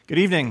Good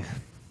evening.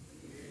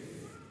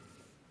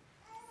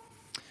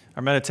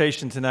 Our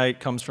meditation tonight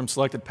comes from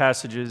selected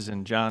passages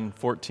in John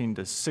 14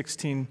 to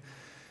 16.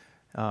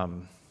 I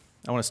want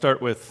to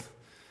start with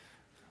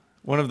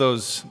one of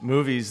those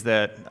movies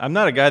that, I'm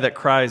not a guy that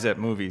cries at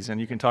movies,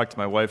 and you can talk to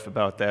my wife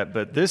about that,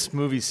 but this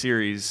movie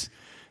series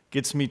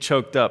gets me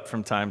choked up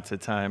from time to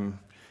time.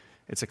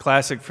 It's a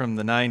classic from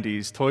the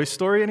 90s. Toy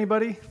Story,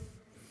 anybody?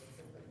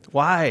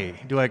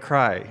 Why do I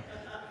cry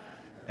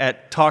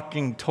at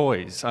talking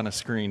toys on a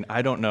screen?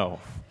 I don't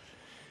know.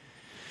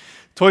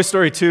 Toy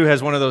Story 2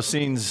 has one of those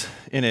scenes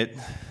in it.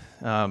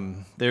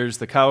 There's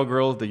the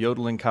cowgirl, the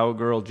yodeling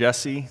cowgirl.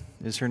 Jessie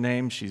is her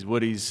name. She's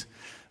Woody's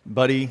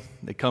buddy.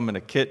 They come in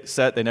a kit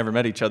set. They never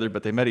met each other,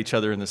 but they met each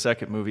other in the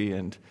second movie.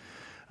 And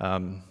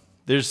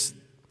there's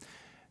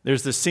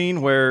the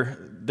scene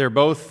where they're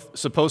both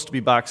supposed to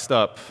be boxed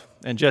up,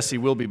 and Jessie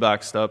will be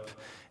boxed up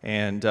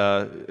and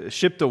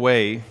shipped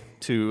away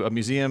to a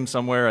museum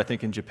somewhere, I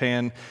think in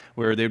Japan,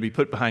 where they would be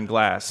put behind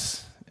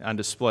glass on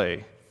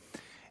display.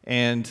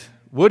 And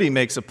Woody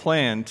makes a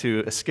plan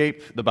to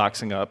escape the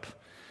boxing up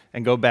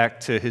and go back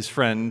to his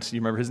friend.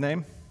 You remember his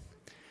name?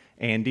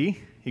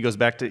 Andy.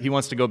 He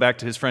wants to go back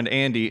to his friend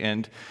Andy,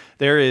 and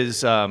there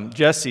is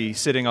Jessie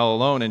sitting all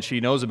alone, and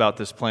she knows about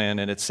this plan,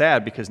 and it's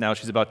sad because now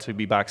she's about to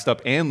be boxed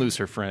up and lose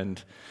her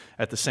friend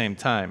at the same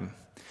time.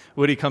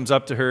 Woody comes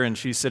up to her, and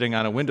she's sitting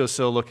on a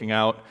windowsill looking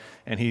out,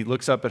 and he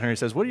looks up at her and he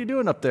says, "What are you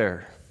doing up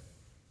there?"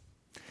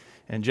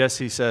 And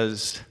Jessie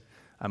says,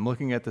 "I'm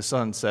looking at the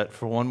sunset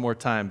for one more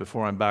time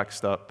before I'm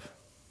boxed up."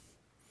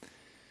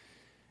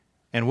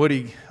 And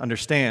Woody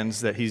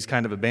understands that he's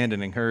kind of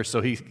abandoning her,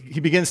 so he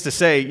begins to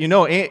say, "You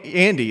know,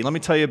 Andy, let me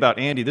tell you about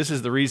Andy. This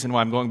is the reason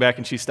why I'm going back."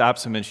 And she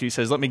stops him, and she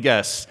says, "Let me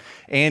guess,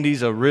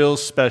 Andy's a real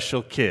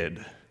special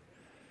kid."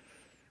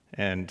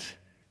 And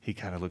he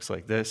kind of looks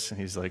like this, and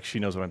he's like, "She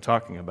knows what I'm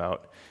talking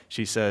about."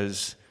 She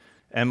says,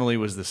 "Emily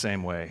was the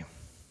same way."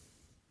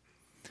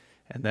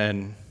 And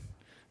then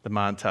the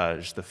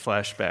montage, the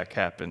flashback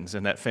happens,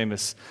 and that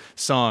famous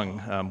song,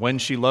 "When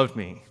She Loved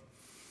Me,"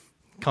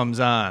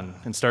 comes on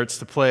and starts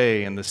to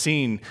play, and the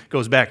scene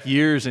goes back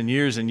years and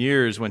years and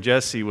years when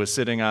Jessie was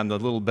sitting on the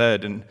little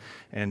bed,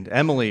 and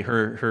Emily,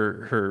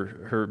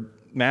 her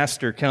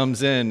master,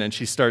 comes in, and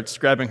she starts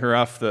grabbing her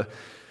off the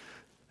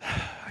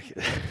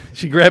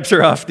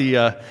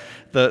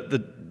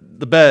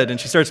bed, and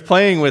she starts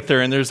playing with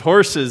her, and there's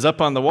horses up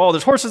on the wall.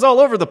 There's horses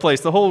all over the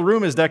place. The whole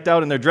room is decked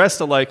out, and they're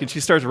dressed alike, and she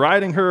starts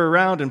riding her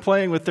around and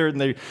playing with her,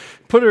 and they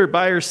put her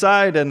by her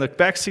side in the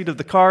back seat of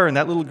the car, and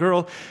that little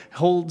girl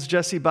holds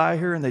Jessie by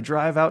her, and they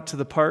drive out to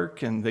the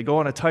park, and they go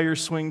on a tire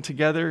swing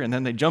together, and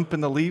then they jump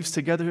in the leaves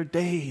together.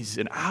 Days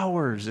and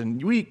hours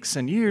and weeks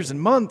and years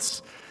and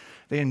months.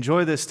 They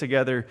enjoy this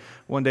together.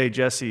 One day,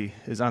 Jessie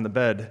is on the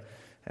bed,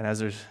 and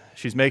as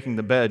she's making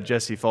the bed,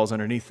 Jessie falls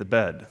underneath the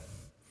bed.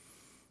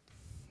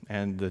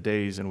 And the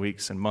days and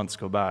weeks and months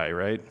go by,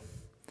 right?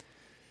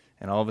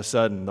 And all of a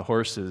sudden, the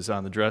horses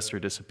on the dresser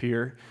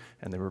disappear,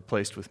 and they're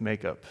replaced with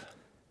makeup.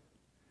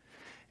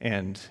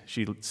 And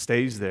she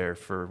stays there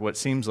for what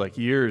seems like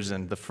years,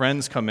 and the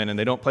friends come in, and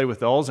they don't play with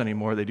dolls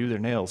anymore. They do their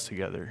nails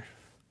together.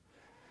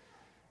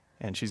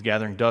 And she's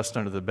gathering dust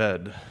under the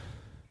bed.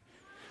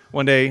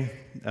 One day,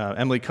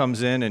 Emily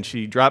comes in, and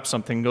she drops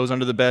something, goes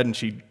under the bed, and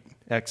she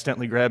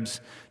accidentally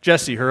grabs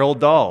Jessie, her old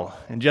doll.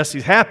 And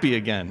Jessie's happy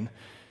again.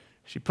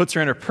 She puts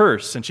her in her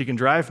purse, and she can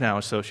drive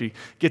now, so she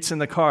gets in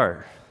the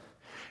car.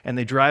 And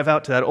they drive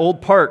out to that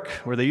old park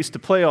where they used to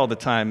play all the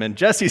time, and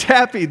Jessie's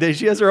happy that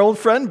she has her old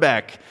friend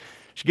back.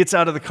 She gets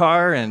out of the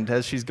car, and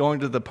as she's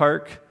going to the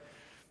park,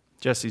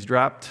 Jessie's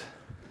dropped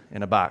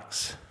in a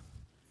box,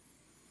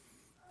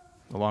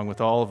 along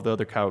with all of the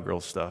other cowgirl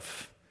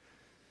stuff,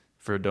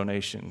 for a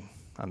donation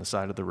on the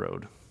side of the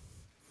road.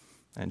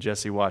 And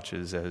Jessie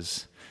watches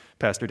as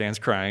Pastor Dan's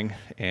crying,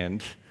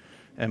 and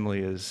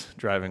Emily is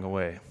driving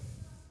away.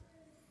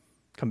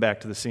 Come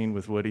back to the scene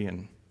with Woody,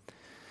 and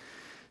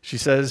she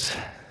says,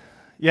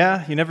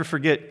 "Yeah, you never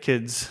forget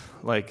kids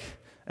like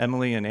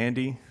Emily and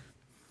Andy,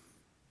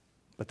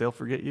 but they'll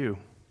forget you."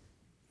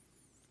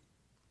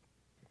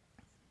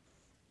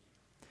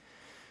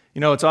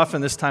 You know, it's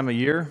often this time of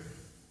year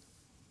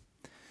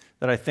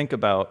that I think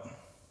about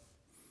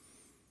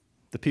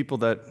the people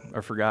that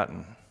are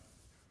forgotten,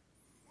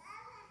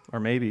 or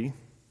maybe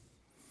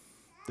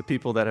the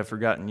people that have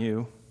forgotten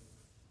you.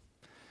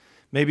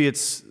 Maybe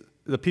it's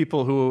the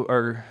people who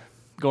are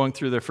going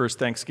through their first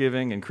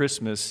Thanksgiving and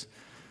Christmas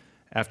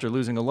after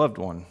losing a loved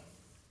one.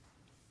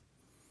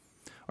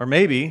 Or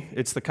maybe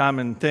it's the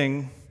common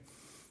thing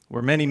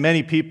where many,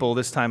 many people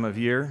this time of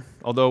year,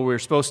 although we're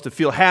supposed to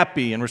feel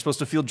happy and we're supposed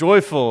to feel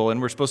joyful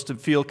and we're supposed to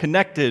feel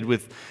connected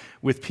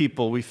with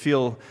people, we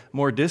feel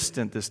more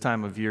distant this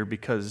time of year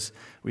because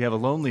we have a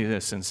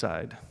loneliness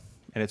inside,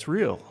 and it's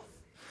real.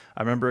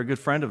 I remember a good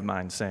friend of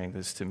mine saying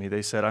this to me.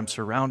 They said, "I'm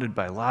surrounded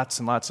by lots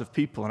and lots of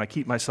people, and I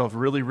keep myself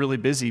really, really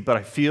busy, but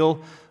I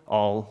feel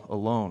all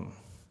alone.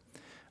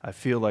 I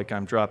feel like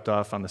I'm dropped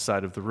off on the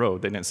side of the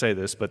road." They didn't say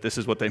this, but this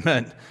is what they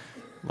meant,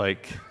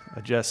 like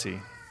a Jessie.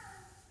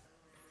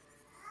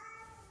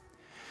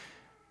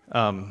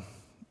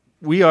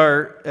 we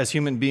are, as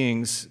human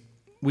beings,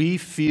 we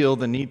feel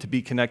the need to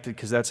be connected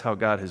because that's how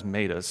God has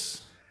made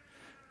us.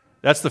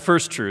 That's the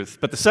first truth.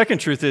 But the second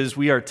truth is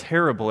we are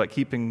terrible at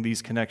keeping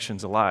these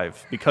connections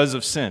alive because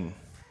of sin.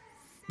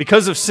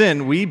 Because of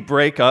sin, we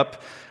break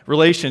up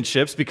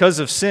relationships. Because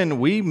of sin,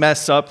 we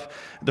mess up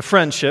the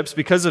friendships.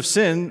 Because of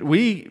sin,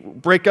 we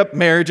break up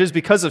marriages.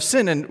 Because of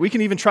sin, and we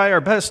can even try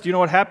our best. You know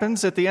what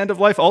happens at the end of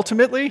life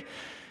ultimately?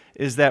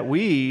 Is that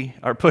we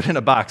are put in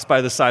a box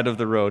by the side of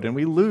the road, and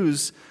we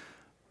lose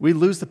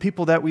the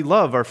people that we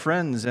love, our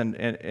friends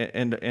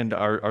and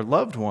our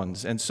loved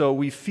ones. And so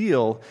we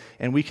feel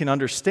and we can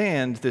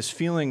understand this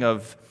feeling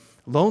of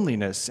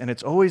loneliness, and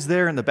it's always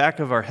there in the back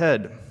of our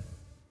head.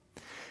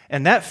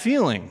 And that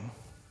feeling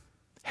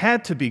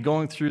had to be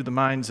going through the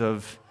minds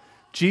of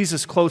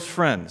Jesus' close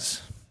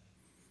friends,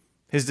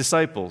 his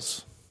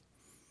disciples,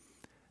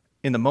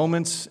 in the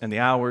moments and the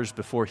hours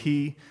before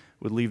he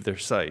would leave their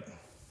sight.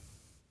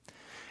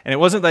 And it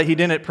wasn't that he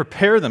didn't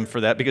prepare them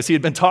for that, because he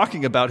had been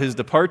talking about his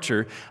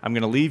departure. I'm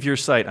going to leave your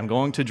sight. I'm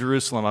going to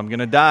Jerusalem. I'm going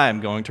to die.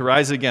 I'm going to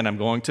rise again. I'm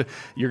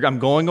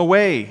going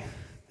away.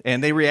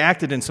 And they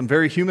reacted in some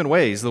very human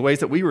ways, the ways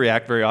that we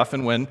react very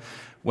often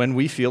when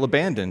we feel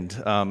abandoned.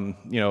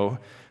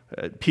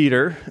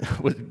 Peter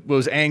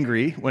was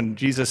angry when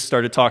Jesus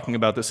started talking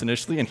about this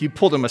initially, and he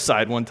pulled him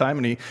aside one time,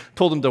 and he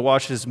told him to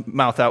wash his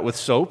mouth out with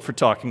soap for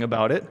talking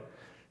about it.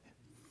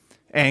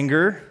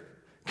 Anger,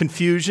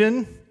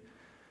 confusion.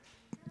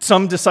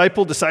 Some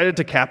disciple decided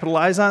to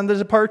capitalize on the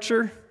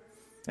departure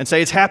and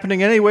say it's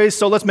happening anyways,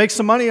 so let's make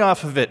some money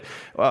off of it.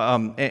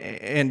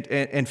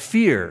 And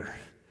fear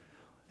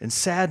and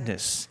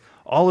sadness,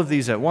 all of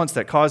these at once,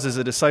 that causes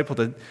a disciple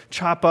to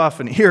chop off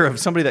an ear of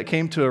somebody that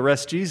came to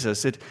arrest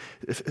Jesus.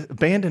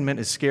 Abandonment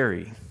is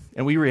scary,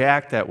 and we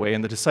react that way,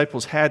 and the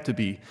disciples had to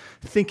be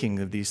thinking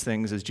of these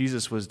things as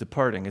Jesus was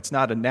departing. It's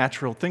not a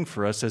natural thing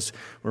for us, as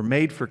we're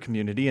made for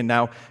community, and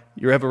now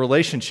you have a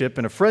relationship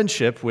and a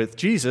friendship with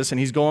Jesus, and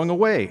he's going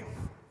away.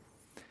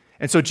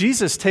 And so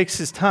Jesus takes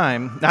his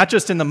time, not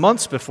just in the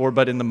months before,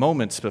 but in the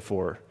moments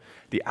before,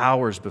 the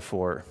hours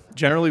before.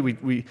 Generally,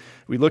 we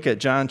look at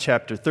John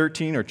chapter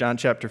 13 or John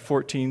chapter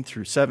 14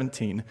 through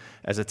 17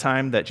 as a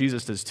time that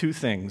Jesus does two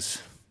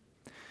things.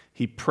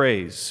 He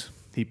prays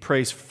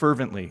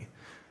fervently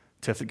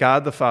to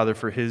God the Father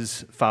for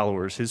his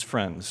followers, his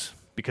friends,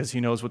 because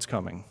he knows what's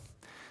coming.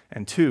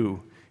 And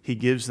two, he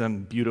gives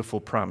them beautiful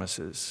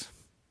promises.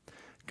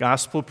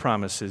 Gospel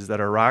promises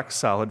that are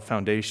rock-solid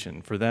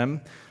foundation for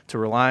them to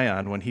rely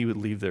on when he would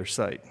leave their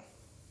sight.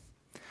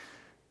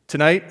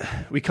 Tonight,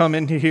 we come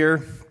into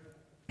here,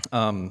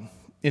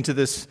 into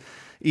this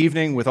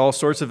evening with all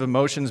sorts of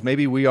emotions.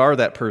 Maybe we are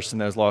that person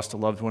that has lost a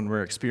loved one.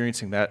 We're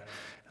experiencing that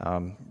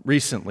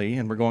recently,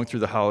 and we're going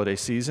through the holiday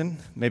season.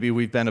 Maybe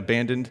we've been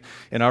abandoned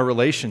in our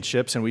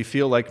relationships, and we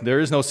feel like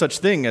there is no such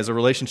thing as a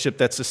relationship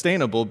that's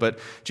sustainable, but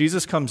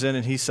Jesus comes in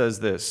and he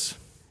says this.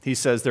 He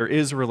says there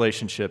is a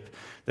relationship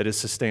that is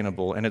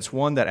sustainable, and it's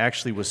one that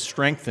actually was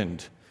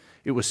strengthened.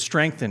 It was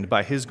strengthened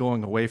by his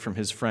going away from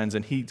his friends,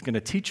 and he's going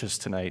to teach us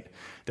tonight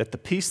that the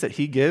peace that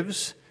he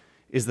gives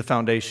is the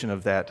foundation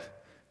of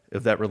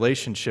that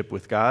relationship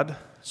with God,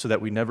 so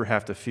that we never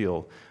have to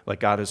feel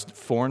like God is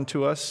foreign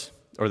to us,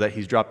 or that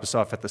he's dropped us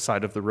off at the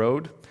side of the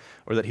road,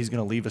 or that he's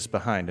going to leave us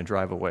behind and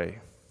drive away.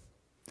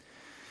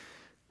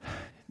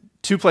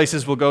 Two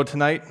places we'll go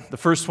tonight. The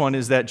first one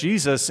is that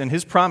Jesus, in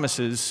his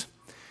promises,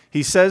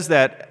 he says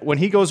that when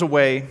he goes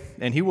away,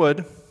 and he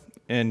would,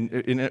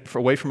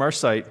 away from our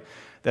sight,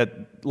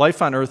 that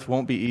life on earth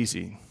won't be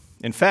easy.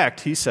 In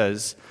fact, he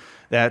says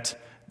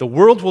that the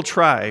world will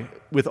try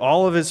with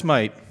all of its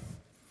might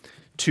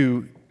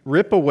to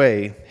rip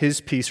away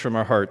his peace from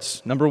our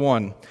hearts. Number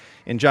one,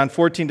 in John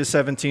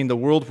 14-17, the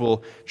world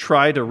will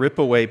try to rip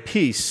away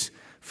peace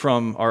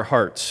from our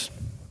hearts.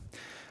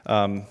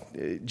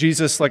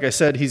 Jesus, like I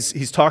said,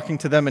 he's talking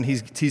to them, and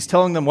he's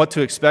telling them what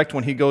to expect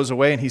when he goes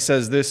away, and he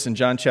says this in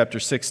John chapter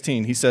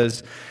 16. He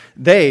says,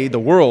 "They, the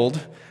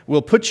world,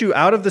 will put you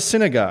out of the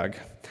synagogue.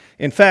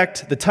 In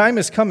fact, the time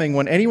is coming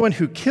when anyone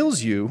who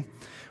kills you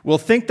will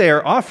think they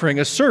are offering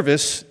a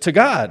service to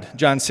God."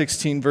 John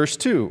 16, verse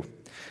 2.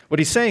 What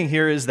he's saying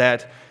here is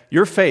that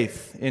your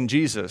faith in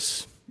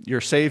Jesus,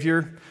 your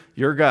Savior,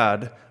 your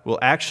God, will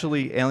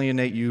actually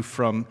alienate you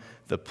from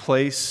the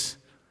place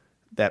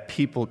that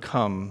people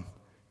come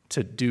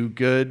to do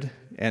good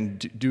and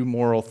do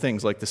moral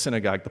things, like the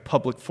synagogue, the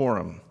public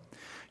forum.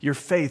 Your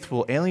faith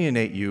will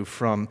alienate you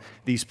from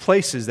these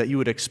places that you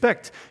would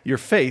expect your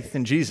faith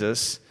in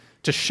Jesus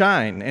to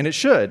shine, and it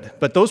should.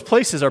 But those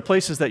places are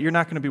places that you're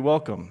not going to be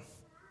welcome,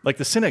 like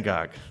the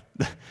synagogue,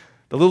 the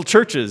little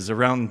churches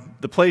around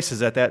the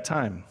places at that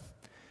time.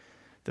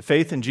 The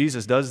faith in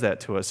Jesus does that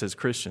to us as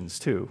Christians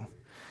too.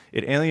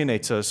 It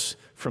alienates us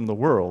from the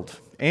world.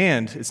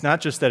 And it's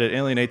not just that it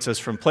alienates us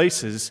from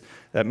places,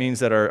 that means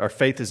that our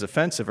faith is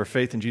offensive, our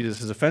faith in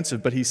Jesus is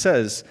offensive, but he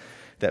says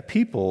that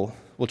people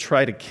will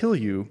try to kill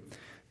you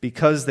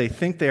because they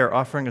think they are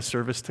offering a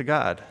service to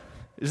God.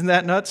 Isn't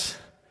that nuts?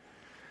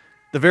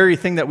 The very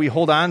thing that we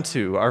hold on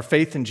to, our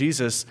faith in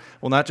Jesus,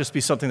 will not just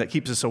be something that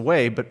keeps us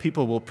away, but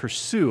people will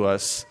pursue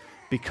us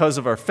because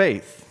of our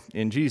faith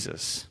in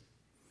Jesus.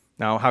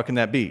 Now, how can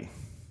that be?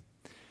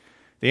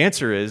 The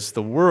answer is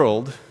the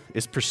world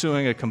is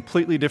pursuing a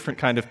completely different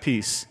kind of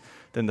peace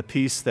than the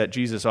peace that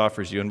Jesus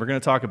offers you, and we're going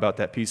to talk about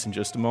that peace in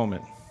just a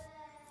moment.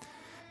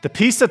 The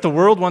peace that the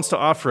world wants to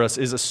offer us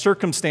is a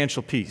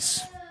circumstantial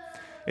peace.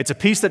 It's a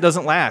peace that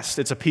doesn't last.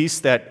 It's a peace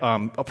that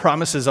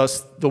promises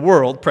us the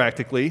world,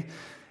 practically,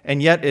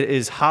 and yet it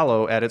is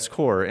hollow at its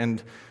core.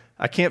 And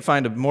I can't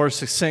find a more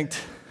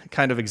succinct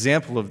kind of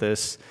example of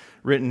this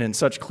written in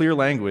such clear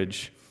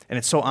language, and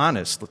it's so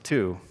honest,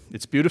 too.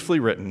 It's beautifully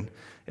written,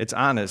 it's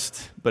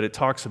honest, but it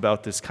talks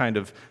about this kind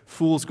of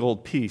fool's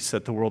gold peace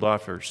that the world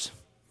offers.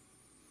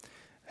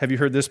 Have you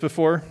heard this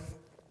before?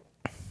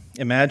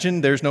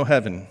 Imagine there's no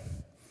heaven.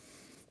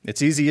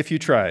 It's easy if you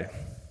try.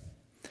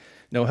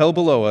 No hell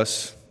below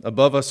us,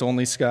 above us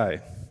only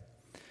sky.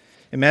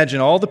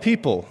 Imagine all the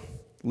people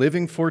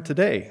living for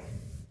today,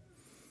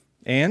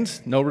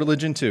 and no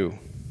religion too.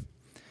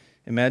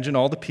 Imagine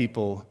all the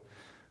people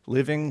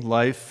living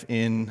life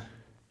in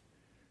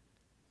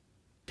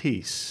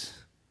peace.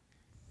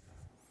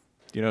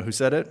 Do you know who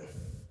said it?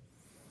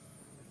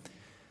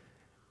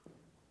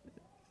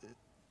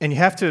 And you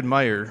have to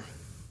admire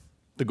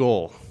the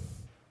goal.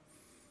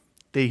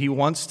 That he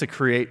wants to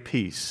create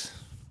peace.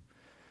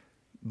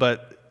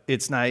 But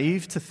it's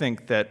naive to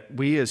think that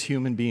we as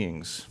human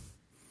beings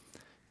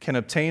can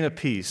obtain a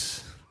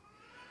peace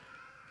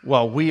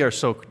while we are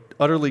so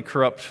utterly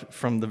corrupt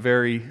from the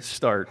very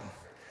start.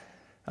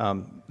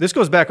 This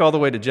goes back all the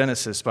way to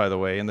Genesis, by the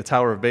way, in the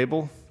Tower of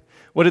Babel.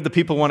 What did the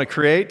people want to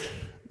create?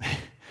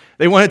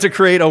 They wanted to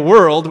create a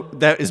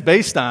world that is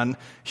based on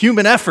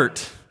human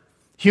effort,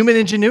 human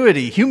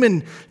ingenuity,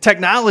 human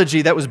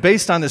technology that was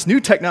based on this new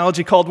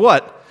technology called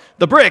what?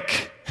 The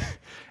brick.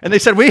 And they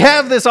said, we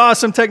have this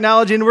awesome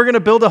technology and we're going to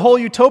build a whole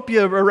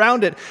utopia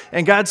around it.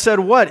 And God said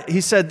what?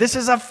 He said, this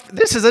is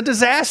a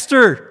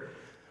disaster.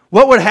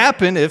 What would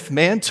happen if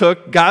man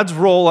took God's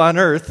role on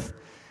earth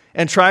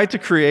and tried to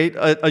create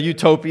a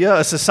utopia,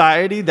 a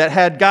society that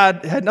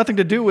had nothing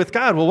to do with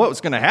God? Well, what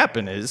was going to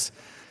happen is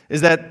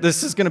that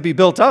this is going to be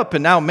built up,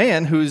 and now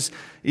man, whose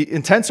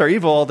intents are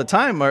evil all the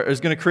time, is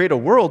going to create a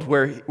world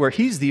where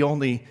he's the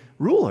only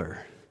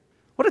ruler.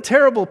 What a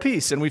terrible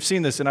peace. And we've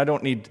seen this, and I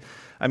don't need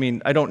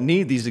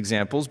these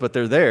examples, but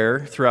they're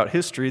there throughout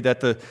history, that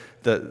the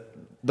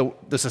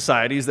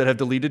societies that have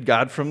deleted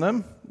God from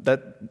them,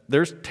 that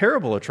there's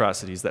terrible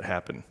atrocities that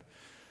happen.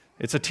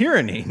 It's a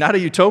tyranny, not a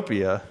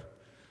utopia.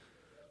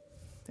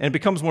 And it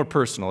becomes more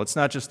personal. It's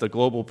not just a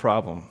global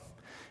problem.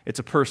 It's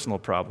a personal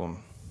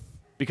problem.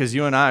 Because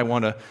you and I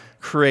want to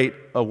create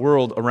a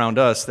world around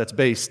us that's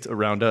based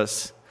around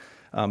us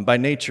by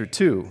nature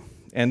too.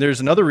 And there's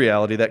another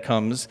reality that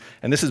comes,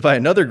 and this is by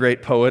another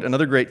great poet,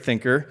 another great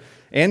thinker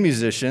and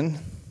musician,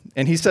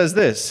 and he says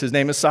this. His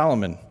name is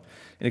Solomon.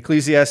 In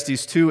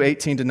Ecclesiastes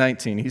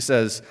 2:18-19, he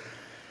says,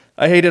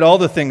 I hated all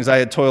the things I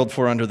had toiled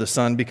for under the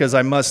sun, because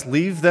I must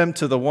leave them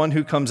to the one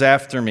who comes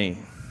after me.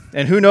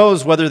 And who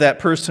knows whether that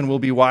person will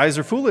be wise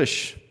or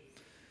foolish?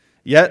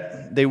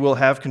 Yet they will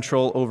have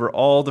control over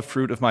all the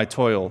fruit of my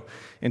toil,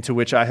 into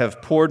which I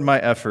have poured my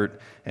effort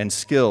and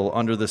skill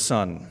under the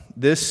sun.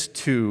 This,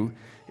 too,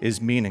 is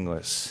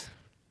meaningless.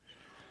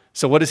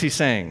 So what is he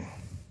saying?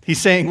 He's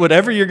saying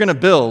whatever you're going to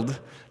build,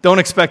 don't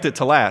expect it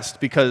to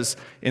last, because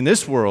in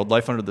this world,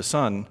 life under the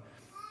sun,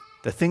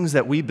 the things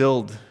that we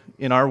build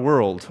in our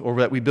world, or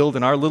that we build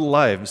in our little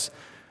lives,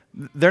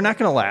 they're not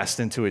going to last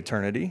into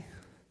eternity.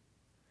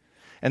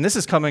 And this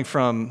is coming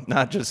from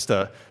not just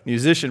a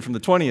musician from the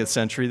 20th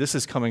century, this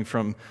is coming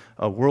from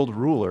a world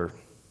ruler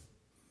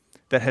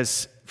that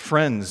has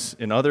friends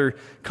in other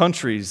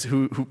countries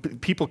who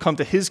people come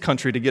to his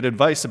country to get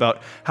advice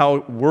about how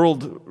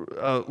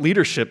world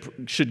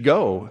leadership should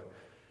go.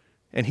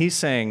 And he's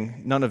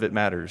saying none of it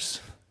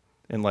matters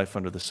in life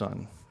under the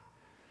sun.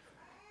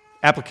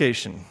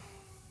 Application.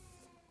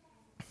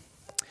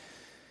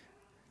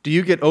 Do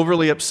you get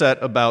overly upset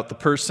about the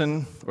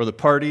person or the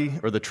party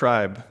or the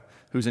tribe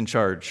who's in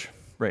charge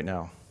right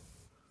now?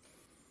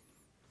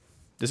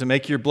 Does it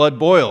make your blood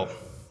boil?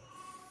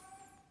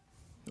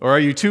 Or are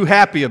you too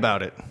happy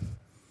about it?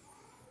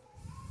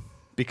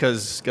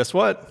 Because guess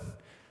what?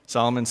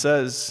 Solomon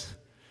says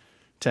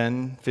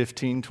 10,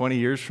 15, 20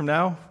 years from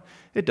now,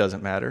 it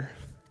doesn't matter.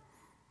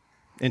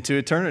 Into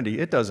eternity,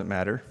 it doesn't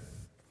matter.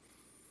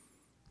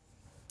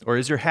 Or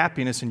is your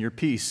happiness and your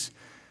peace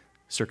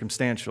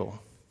circumstantial?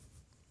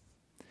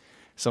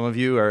 Some of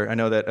you I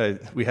know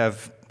that we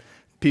have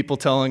people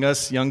telling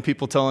us, young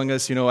people telling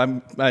us,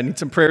 I need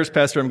some prayers,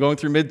 Pastor. I'm going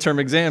through midterm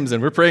exams,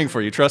 and we're praying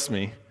for you, trust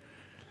me.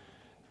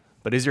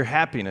 But is your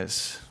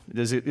happiness,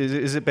 is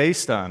it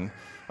based on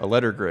a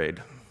letter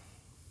grade?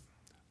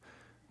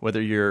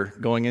 Whether you're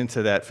going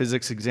into that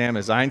physics exam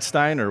as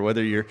Einstein, or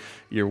whether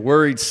you're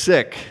worried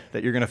sick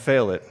that you're going to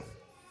fail it,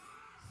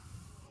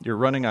 you're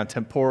running on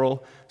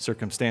temporal,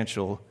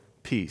 circumstantial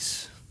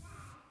peace.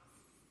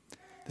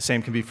 The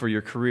same can be for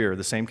your career.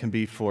 The same can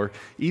be for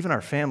even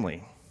our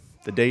family.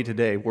 the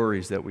day-to-day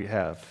worries that we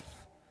have.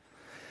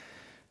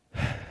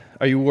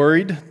 Are you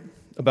worried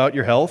about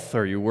your health?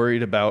 Are you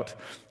worried about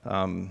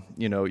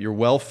your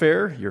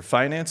welfare, your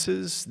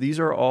finances? These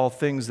are all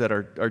things that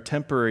are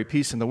temporary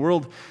peace. In the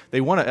world,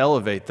 they want to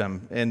elevate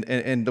them,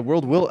 and the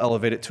world will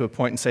elevate it to a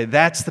point and say,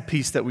 that's the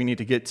peace that we need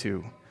to get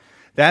to.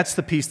 That's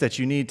the peace that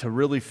you need to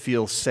really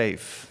feel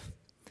safe.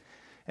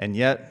 And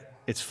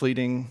yet, it's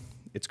fleeting,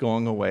 it's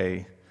going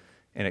away,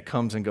 and it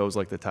comes and goes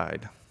like the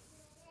tide.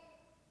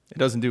 It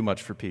doesn't do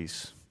much for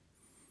peace.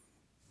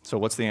 So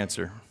what's the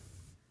answer?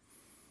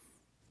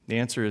 The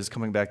answer is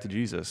coming back to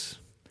Jesus.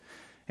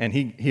 And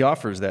he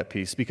offers that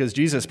peace because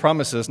Jesus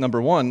promises,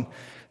 number one,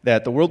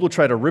 that the world will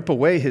try to rip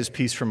away his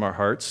peace from our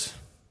hearts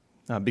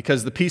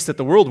because the peace that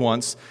the world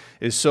wants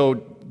is so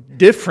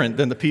different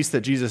than the peace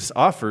that Jesus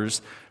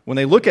offers. When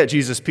they look at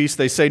Jesus' peace,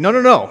 they say,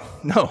 no,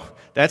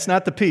 that's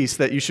not the peace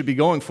that you should be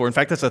going for. In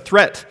fact, that's a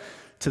threat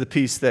to the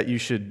peace that you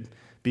should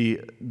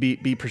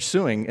be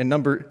pursuing. And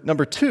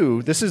number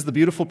two, this is the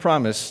beautiful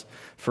promise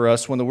for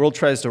us when the world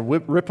tries to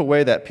rip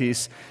away that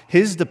peace.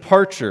 His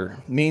departure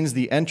means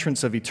the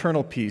entrance of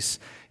eternal peace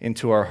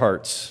into our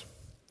hearts.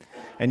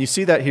 And you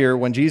see that here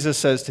when Jesus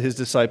says to his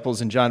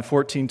disciples in John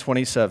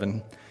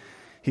 14:27,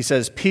 he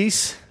says,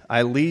 "Peace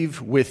I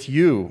leave with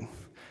you.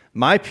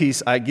 My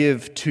peace I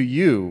give to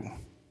you.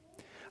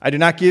 I do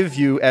not give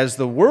you as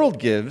the world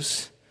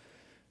gives.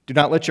 Do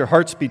not let your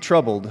hearts be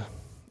troubled,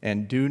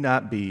 and do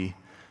not be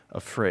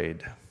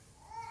afraid."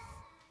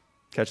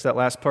 Catch that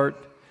last part?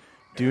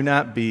 Do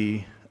not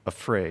be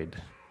afraid.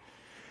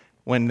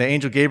 When the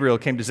angel Gabriel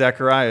came to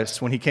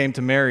Zacharias, when he came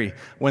to Mary,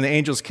 when the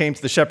angels came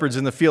to the shepherds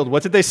in the field,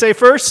 what did they say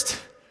first?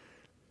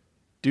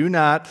 Do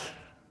not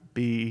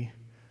be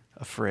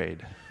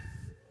afraid.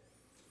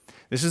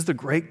 This is the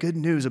great good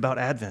news about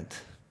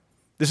Advent.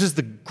 This is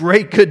the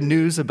great good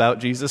news about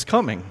Jesus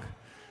coming,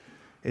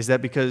 is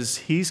that because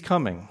he's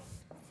coming,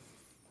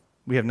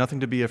 we have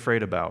nothing to be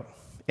afraid about.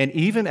 And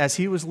even as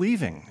he was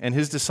leaving, and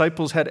his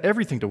disciples had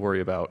everything to worry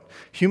about,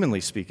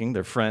 humanly speaking,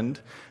 their friend,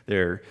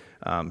 their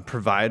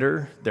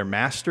provider, their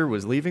master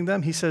was leaving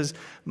them, he says,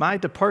 my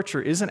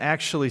departure isn't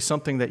actually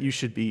something that you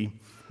should be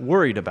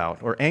worried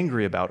about, or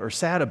angry about, or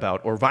sad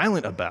about, or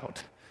violent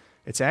about.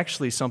 It's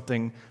actually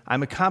something,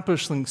 I'm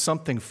accomplishing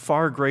something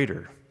far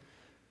greater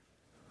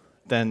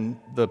than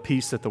the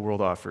peace that the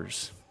world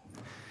offers.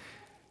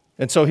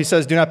 And so he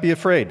says, do not be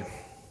afraid.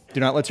 Do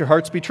not let your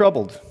hearts be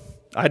troubled.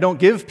 I don't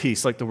give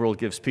peace like the world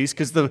gives peace,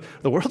 because the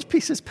world's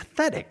peace is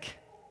pathetic.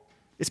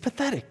 It's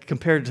pathetic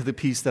compared to the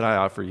peace that I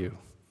offer you.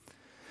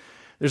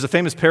 There's a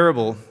famous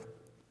parable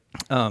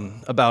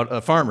about a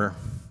farmer,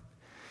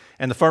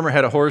 and the farmer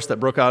had a horse that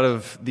broke out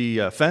of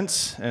the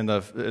fence, and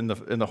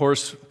the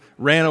horse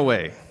ran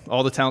away.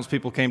 All the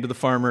townspeople came to the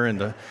farmer,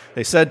 and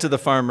they said to the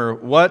farmer,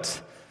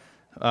 "What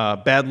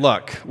bad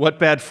luck, what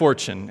bad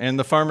fortune?" And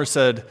the farmer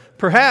said,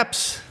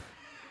 "Perhaps."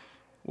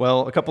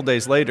 Well, a couple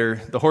days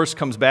later, the horse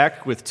comes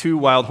back with 2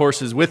 wild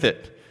horses with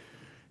it,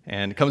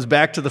 and comes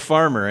back to the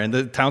farmer, and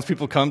the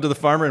townspeople come to the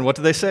farmer, and what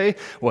do they say?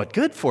 "What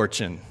good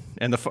fortune?"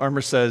 And the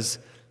farmer says,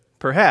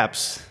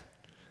 "Perhaps."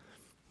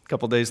 A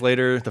couple days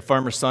later, the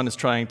farmer's son is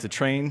trying to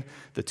train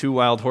the 2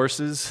 wild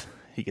horses.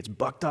 He gets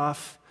bucked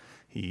off.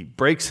 He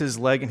breaks his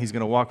leg, and he's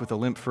going to walk with a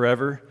limp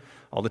forever.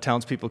 All the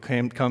townspeople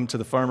come to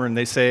the farmer, and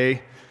they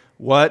say,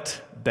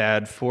 "What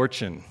bad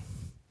fortune?"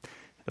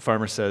 The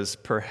farmer says,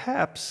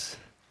 "Perhaps."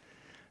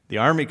 The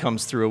army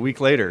comes through a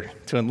week later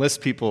to enlist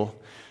people,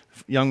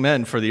 young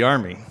men, for the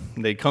army.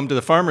 And they come to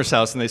the farmer's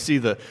house, and they see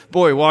the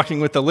boy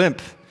walking with the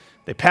limp.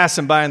 They pass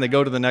him by, and they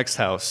go to the next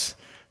house.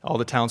 All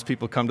the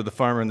townspeople come to the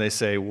farmer, and they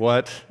say,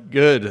 "What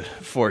good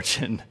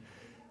fortune?"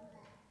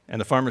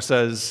 And the farmer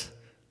says,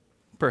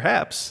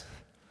 "Perhaps."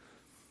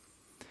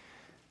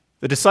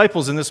 The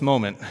disciples in this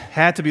moment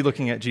had to be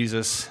looking at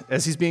Jesus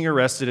as he's being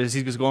arrested, as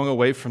he was going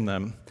away from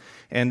them,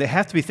 and they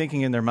have to be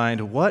thinking in their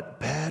mind, what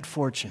bad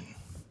fortune?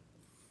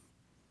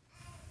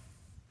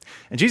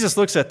 And Jesus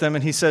looks at them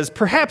and he says,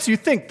 "Perhaps you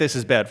think this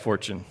is bad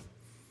fortune."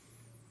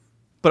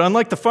 But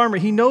unlike the farmer,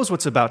 he knows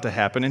what's about to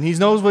happen, and he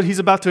knows what he's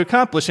about to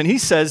accomplish, and he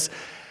says,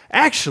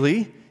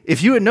 "Actually,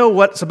 if you would know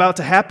what's about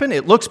to happen,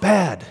 it looks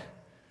bad.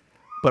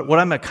 But what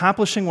I'm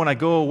accomplishing when I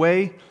go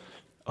away,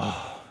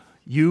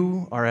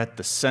 you are at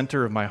the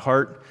center of my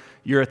heart.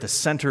 You're at the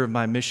center of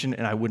my mission,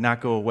 and I would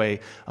not go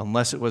away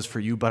unless it was for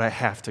you, but I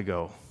have to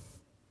go."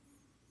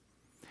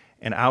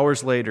 And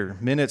hours later,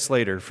 minutes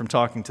later, from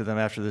talking to them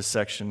after this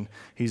section,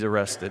 he's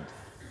arrested.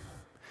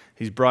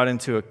 He's brought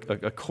into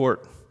a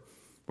court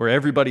where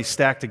everybody's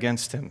stacked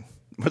against him,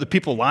 where the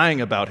people lying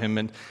about him,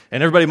 and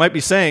everybody might be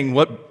saying,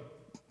 "What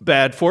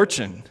bad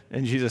fortune?"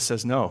 And Jesus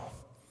says, no.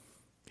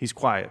 He's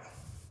quiet.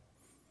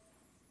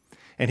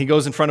 And he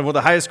goes in front of one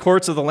of the highest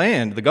courts of the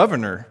land, the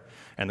governor,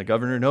 and the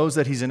governor knows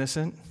that he's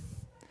innocent.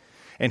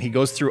 And he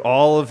goes through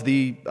all of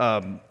the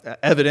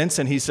evidence,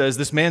 and he says,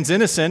 this man's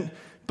innocent,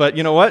 but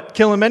you know what?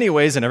 Kill him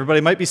anyways. And everybody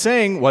might be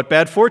saying, "What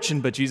bad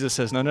fortune?" But Jesus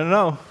says,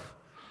 no.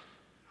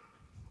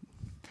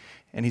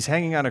 And he's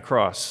hanging on a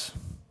cross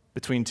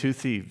between 2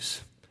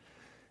 thieves,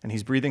 and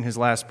he's breathing his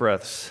last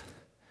breaths.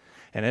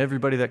 And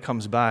everybody that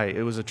comes by,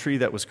 it was a tree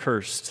that was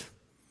cursed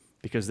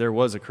because there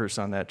was a curse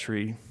on that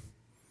tree.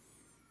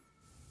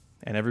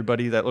 And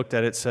everybody that looked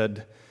at it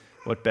said,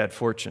 what bad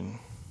fortune.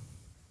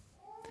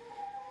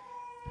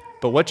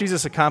 But what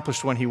Jesus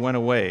accomplished when he went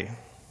away,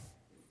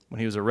 when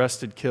he was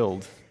arrested,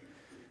 killed,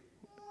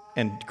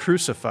 and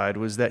crucified,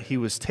 was that he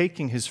was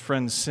taking his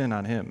friend's sin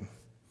on him,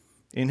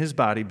 in his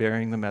body,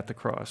 bearing them at the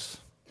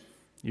cross,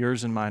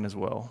 yours and mine as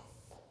well.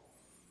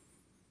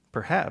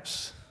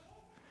 Perhaps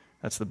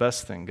that's the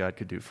best thing God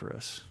could do for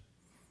us,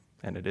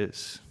 and it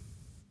is.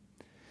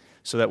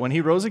 So that when he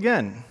rose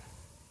again,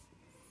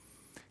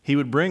 he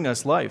would bring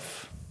us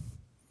life.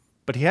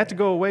 But he had to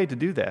go away to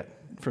do that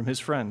from his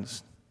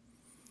friends.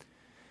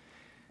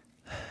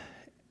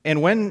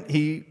 And when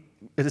he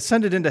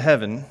ascended into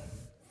heaven,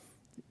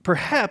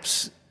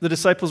 perhaps the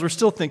disciples were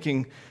still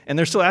thinking, and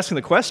they're still asking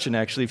the question,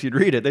 actually, if you'd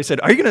read it. They said,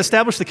 are you going to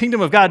establish the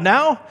kingdom of God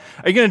now?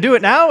 Are you going to do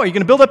it now? Are you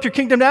going to build up your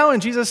kingdom now?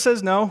 And Jesus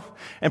says no.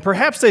 And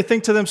perhaps they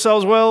think to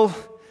themselves, well,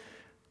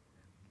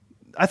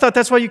 I thought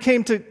that's why you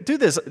came to do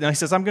this. And he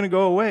says, I'm going to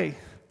go away.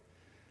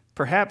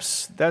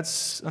 Perhaps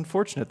that's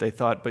unfortunate, they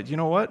thought. But you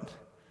know what?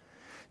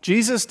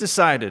 Jesus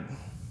decided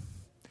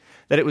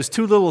that it was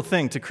too little a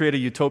thing to create a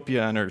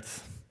utopia on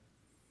earth.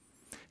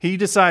 He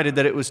decided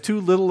that it was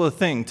too little a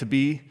thing to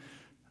be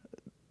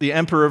the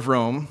emperor of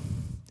Rome.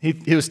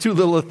 He was too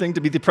little a thing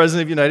to be the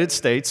president of the United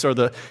States or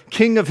the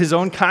king of his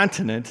own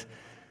continent,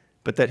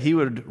 but that he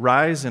would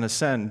rise and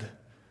ascend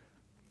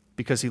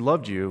because he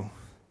loved you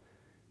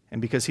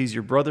and because he's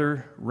your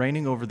brother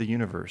reigning over the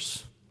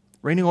universe.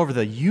 Reigning over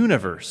the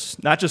universe,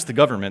 not just the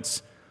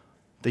governments,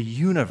 the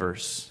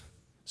universe,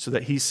 so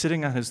that he's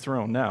sitting on his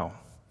throne now.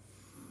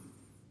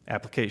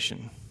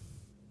 Application.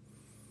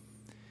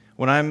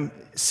 When I'm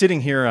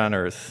sitting here on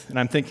earth and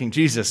I'm thinking,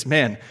 Jesus,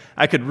 man,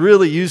 I could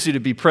really use you to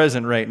be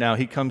present right now.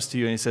 He comes to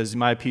you and he says,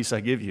 my peace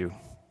I give you.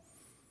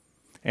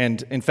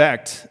 And in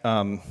fact,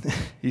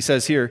 he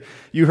says here,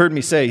 you heard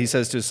me say, he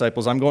says to his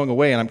disciples, I'm going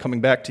away and I'm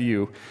coming back to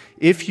you.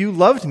 If you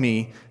loved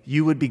me,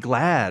 you would be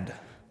glad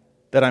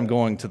that I'm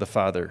going to the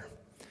Father.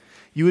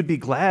 You would be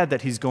glad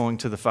that he's going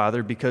to the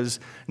Father because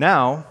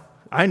now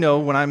I know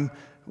when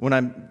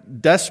I'm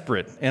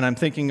desperate and I'm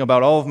thinking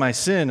about all of my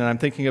sin and I'm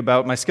thinking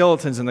about my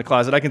skeletons in the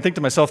closet, I can think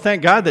to myself,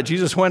 thank God that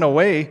Jesus went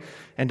away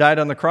and died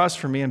on the cross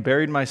for me and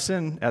buried my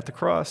sin at the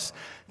cross.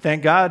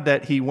 Thank God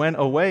that he went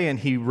away and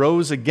he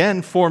rose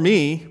again for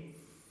me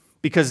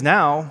because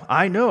now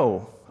I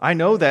know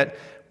that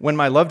when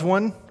my loved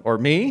one or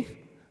me,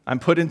 I'm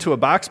put into a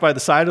box by the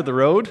side of the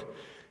road,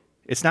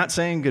 it's not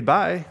saying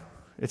goodbye,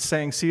 it's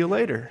saying see you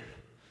later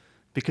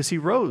because he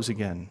rose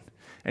again.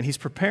 And he's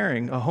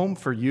preparing a home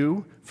for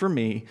you, for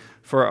me,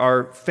 for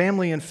our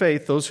family in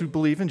faith, those who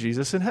believe in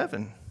Jesus in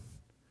heaven.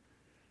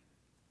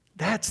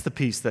 That's the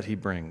peace that he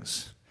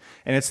brings.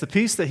 And it's the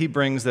peace that he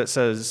brings that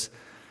says,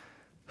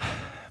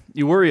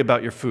 you worry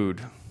about your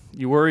food,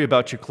 you worry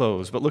about your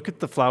clothes, but look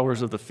at the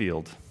flowers of the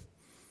field.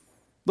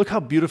 Look how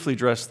beautifully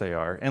dressed they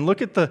are. And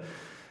look at the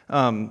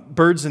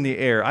birds in the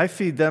air. I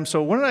feed them,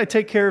 so wouldn't I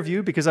take care of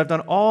you because I've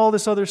done all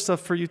this other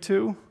stuff for you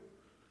too?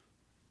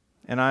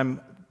 And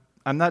I'm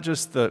not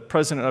just the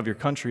president of your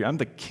country, I'm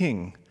the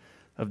king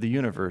of the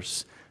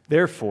universe.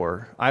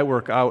 Therefore, I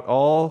work out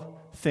all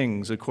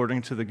things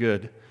according to the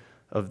good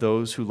of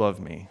those who love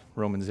me,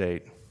 Romans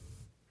 8.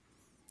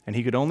 And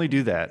he could only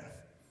do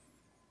that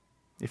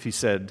if he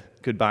said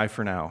goodbye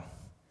for now.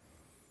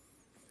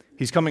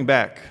 He's coming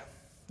back,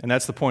 and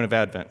that's the point of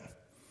Advent.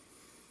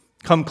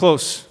 Come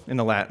close in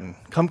the Latin.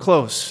 Come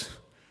close.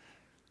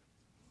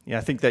 Yeah,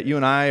 I think that you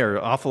and I are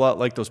an awful lot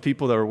like those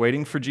people that were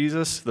waiting for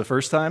Jesus the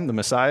first time, the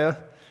Messiah,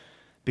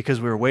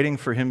 because we were waiting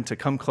for him to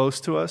come close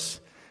to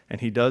us,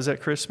 and he does at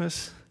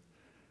Christmas.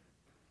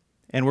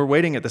 And we're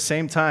waiting at the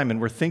same time,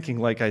 and we're thinking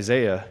like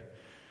Isaiah.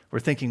 We're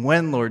thinking,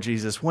 when, Lord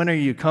Jesus? When are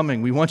you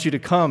coming? We want you to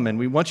come, and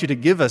we want you to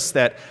give us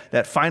that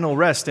final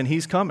rest, and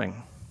he's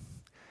coming.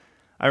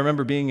 I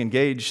remember being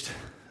engaged.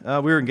 We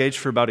were engaged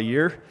for about a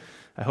year.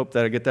 I hope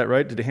that I get that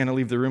right. Did Hannah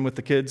leave the room with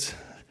the kids?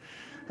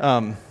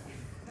 We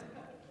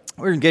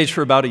were engaged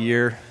for about a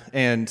year,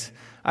 and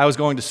I was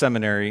going to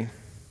seminary,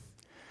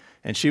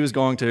 and she was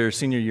going to her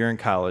senior year in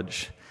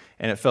college,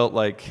 and it felt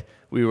like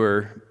we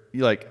were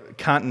like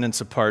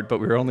continents apart, but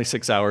we were only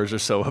 6 hours or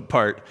so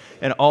apart,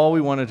 and all we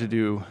wanted to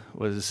do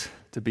was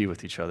to be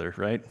with each other,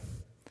 right?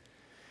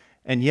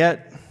 And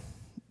yet,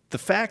 the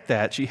fact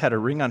that she had a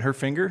ring on her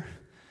finger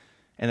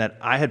and that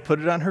I had put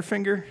it on her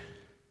finger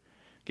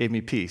gave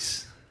me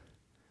peace,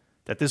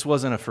 that this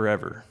wasn't a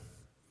forever.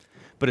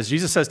 But as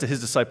Jesus says to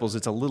his disciples,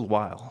 it's a little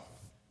while.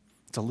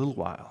 It's a little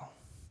while.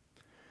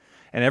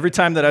 And every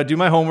time that I would do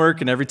my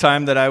homework and every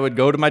time that I would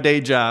go to my day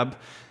job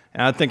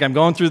and I'd think I'm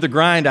going through the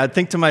grind, I'd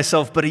think to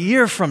myself, but a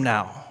year from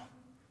now,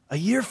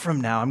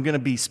 I'm going to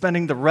be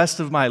spending the rest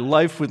of my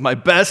life with my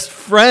best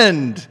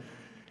friend.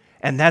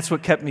 And that's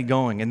what kept me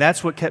going. And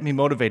that's what kept me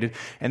motivated.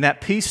 And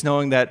that peace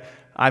knowing that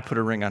I put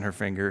a ring on her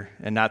finger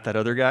and not that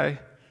other guy,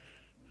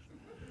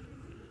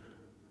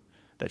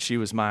 that she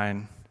was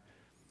mine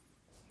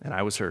and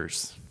I was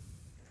hers.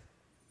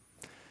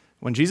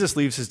 When Jesus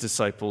leaves his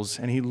disciples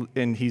and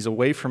he's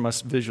away from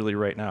us visually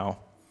right now,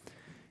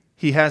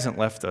 he hasn't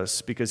left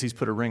us because he's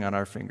put a ring on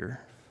our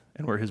finger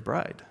and we're his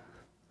bride.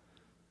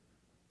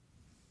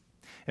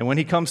 And when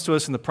he comes to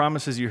us in the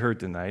promises you heard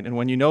tonight, and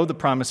when you know the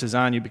promise is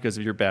on you because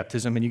of your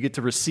baptism and you get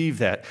to receive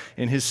that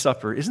in his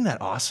supper, isn't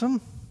that awesome?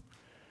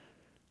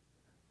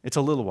 It's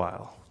a little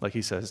while, like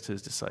he says to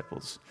his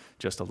disciples,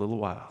 just a little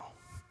while.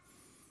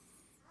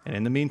 And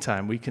in the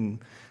meantime, we can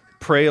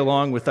pray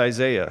along with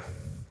Isaiah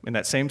in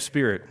that same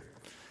spirit,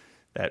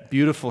 that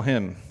beautiful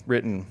hymn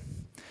written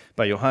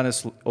by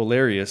Johannes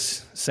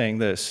Olerius saying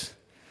this,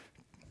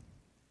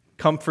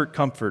 "Comfort,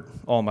 comfort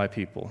all my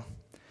people.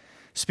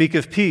 Speak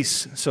of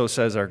peace, so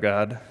says our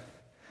God.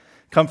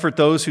 Comfort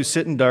those who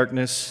sit in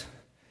darkness,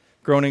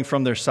 groaning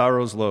from their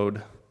sorrow's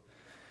load.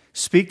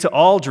 Speak to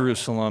all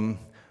Jerusalem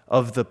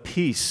of the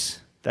peace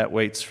that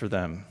waits for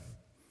them.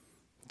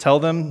 Tell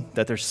them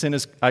that their sin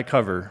is I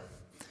cover,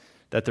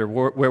 that their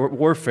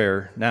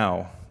warfare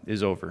now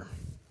is over."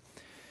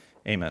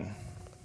 Amen.